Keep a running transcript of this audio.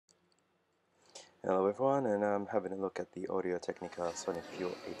Hello everyone, and I'm having a look at the Audio-Technica Sonic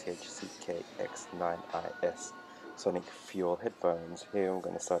Fuel ATH-CKX9iS Sonic Fuel headphones. Here I'm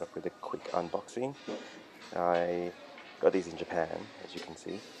going to start off with a quick unboxing. I got these in Japan, as you can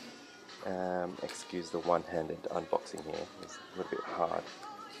see. Excuse the one-handed unboxing here, it's a little bit hard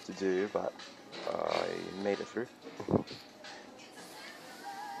to do, but I made it through. So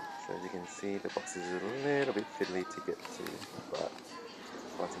as you can see, the box is a little bit fiddly to get to, but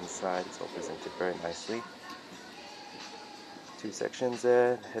once inside it's all presented very nicely. Two sections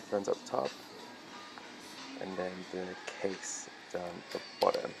there, headphones up top, and then the case down the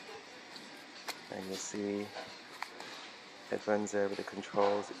bottom. And you'll see headphones there with the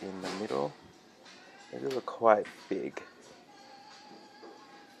controls in the middle. They look quite big.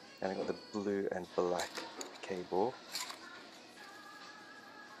 And I got the blue and black cable.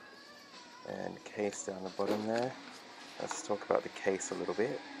 And case down the bottom there. Let's talk about the case a little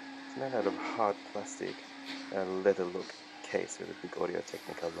bit. It's made out of hard plastic, a leather look case with a big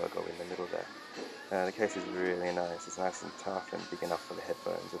Audio-Technica logo in the middle there. The case is really nice. It's nice and tough and big enough for the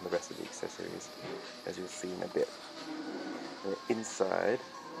headphones and the rest of the accessories, as you'll see in a bit. The inside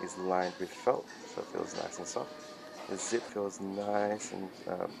is lined with felt, so it feels nice and soft. The zip feels nice and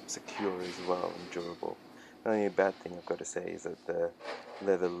secure as well and durable. The only bad thing I've got to say is that the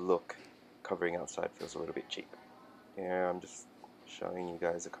leather look covering outside feels a little bit cheap. Here I'm just showing you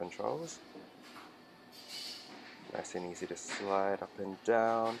guys the controls. Nice and easy to slide up and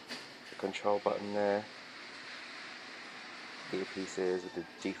down. The control button there. Earpieces with the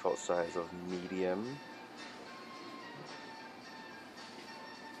default size of medium.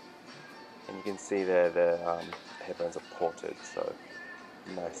 And you can see there the headphones are ported, so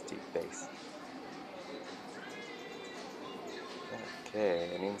nice deep bass.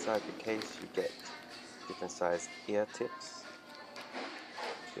 Okay, and inside the case you get different size ear tips,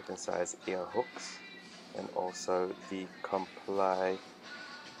 different size ear hooks, and also the Comply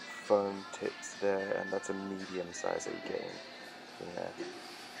foam tips there, and that's a medium size that you're getting in there,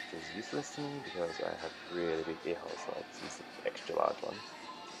 which is useless to me because I have really big ear holes, so I just use the extra large ones.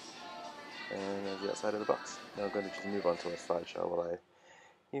 And there's the outside of the box. Now I'm going to just move on to a slideshow while I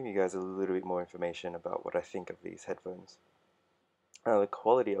give you guys a little bit more information about what I think of these headphones. The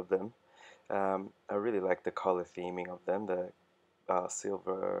quality of them, I really like the color theming of them, the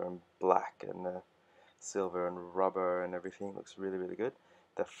silver and black and the silver and rubber and everything looks really good.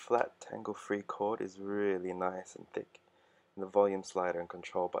 The flat tangle-free cord is really nice and thick. And the volume slider and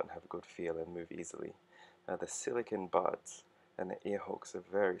control button have a good feel and move easily. The silicone buds and the ear hooks are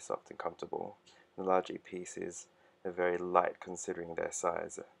very soft and comfortable. The large pieces are very light considering their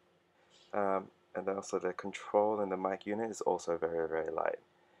size. And also the control and the mic unit is also very light.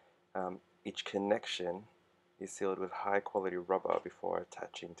 Each connection is sealed with high quality rubber before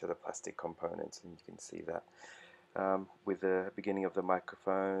attaching to the plastic components, and you can see that with the beginning of the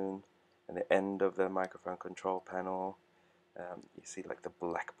microphone and the end of the microphone control panel. You see like the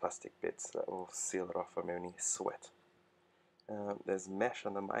black plastic bits that will seal it off from any sweat. There's mesh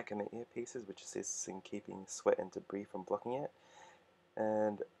on the mic and the earpieces, which assists in keeping sweat and debris from blocking it.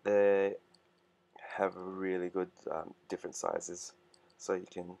 And they have really good different sizes, so you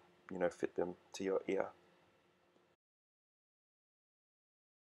can fit them to your ear.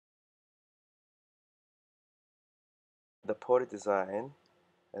 The ported design,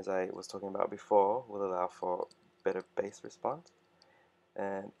 as I was talking about before, will allow for better bass response.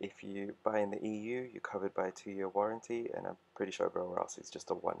 And if you buy in the EU, you're covered by a 2-year warranty, and I'm pretty sure everywhere else it's just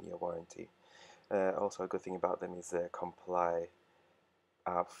a 1-year warranty. Also, a good thing about them is their Comply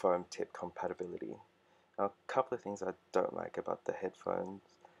foam tip compatibility. Now, a couple of things I don't like about the headphones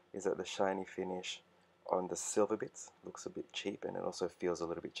is that the shiny finish on the silver bits looks a bit cheap, and it also feels a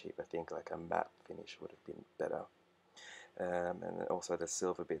little bit cheap. I think like a matte finish would have been better. And also the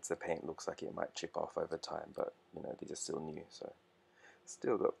silver bits, the paint looks like it might chip off over time, but these are still new, so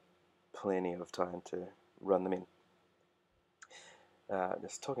still got plenty of time to run them in.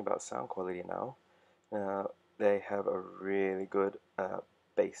 Just talking about sound quality now, they have a really good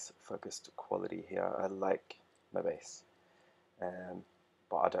bass focused quality here. I like my bass,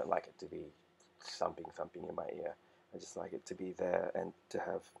 but I don't like it to be thumping in my ear. I just like it to be there and to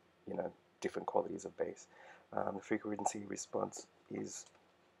have different qualities of bass. The frequency response is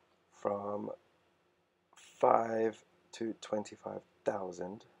from 5 to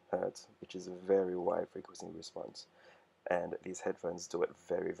 25,000 Hertz, which is a very wide frequency response, and these headphones do it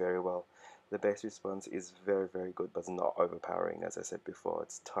very well. The bass response is very good, but it's not overpowering. As I said before,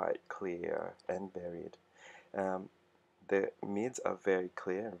 it's tight, clear, and varied. The mids are very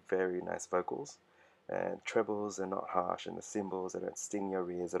clear, very nice vocals, And trebles are not harsh, and the cymbals, they don't sting your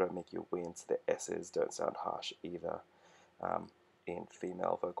ears, they don't make you wince. The S's don't sound harsh either in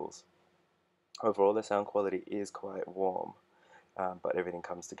female vocals. Overall, the sound quality is quite warm, but everything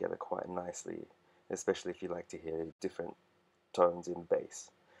comes together quite nicely, especially if you like to hear different tones in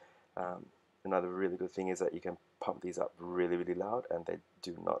bass. Um, Another really good thing is that you can pump these up really, really loud and they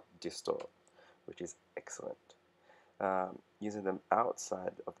do not distort, which is excellent. Using them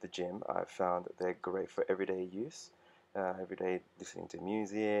outside of the gym, I've found that they're great for everyday use. Everyday listening to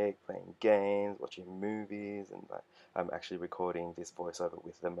music, playing games, watching movies, and I'm actually recording this voiceover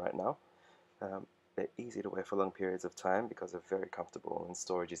with them right now. They're easy to wear for long periods of time because they're very comfortable, and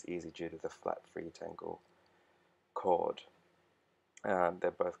storage is easy due to the flat freetangle cord.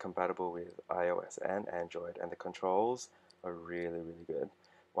 They're both compatible with iOS and Android, and the controls are really, really good.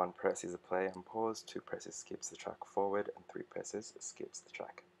 One press is a play and pause, two presses skips the track forward, and three presses skips the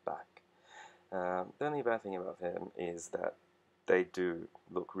track back. The only bad thing about them is that they do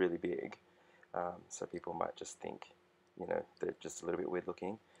look really big, so people might just think, they're just a little bit weird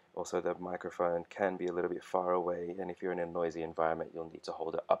looking. Also, the microphone can be a little bit far away, and if you're in a noisy environment, you'll need to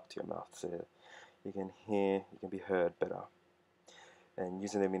hold it up to your mouth so you can be heard better. And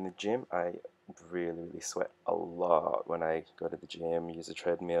using them in the gym, I really, really sweat a lot when I go to the gym, use a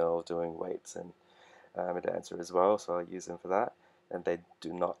treadmill, doing weights, and I'm a dancer as well, so I use them for that. And they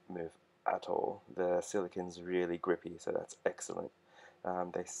do not move at all. The silicon's really grippy, so that's excellent.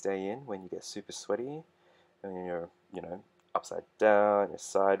 They stay in when you get super sweaty, and you're, upside down, you're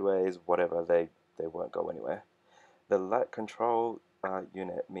sideways, whatever, they won't go anywhere. The light control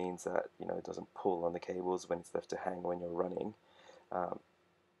unit means that, it doesn't pull on the cables when it's left to hang when you're running. Um,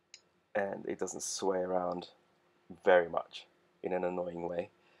 and it doesn't sway around very much in an annoying way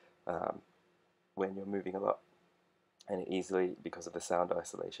um, when you're moving a lot. And it easily, because of the sound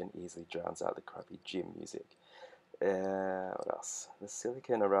isolation, easily drowns out the crappy gym music. What else? The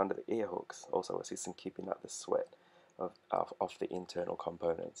silicone around the ear hooks also assists in keeping out the sweat of the internal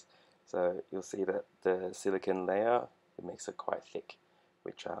components. So you'll see that the silicone layer, it makes it quite thick,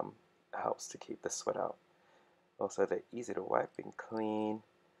 which helps to keep the sweat out. Also, they're easy to wipe and clean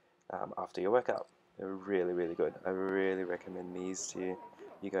after your workout. They're really, really good. I really recommend these to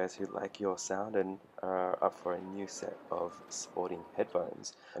you guys who like your sound and are up for a new set of sporting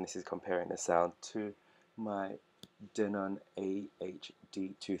headphones. And this is comparing the sound to my Denon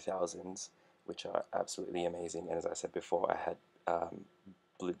AHD2000s, which are absolutely amazing. And as I said before, I had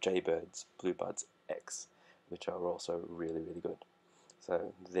Blue Buds X, which are also really, really good.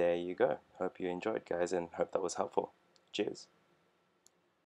 So there you go. Hope you enjoyed, guys, and hope that was helpful. Cheers.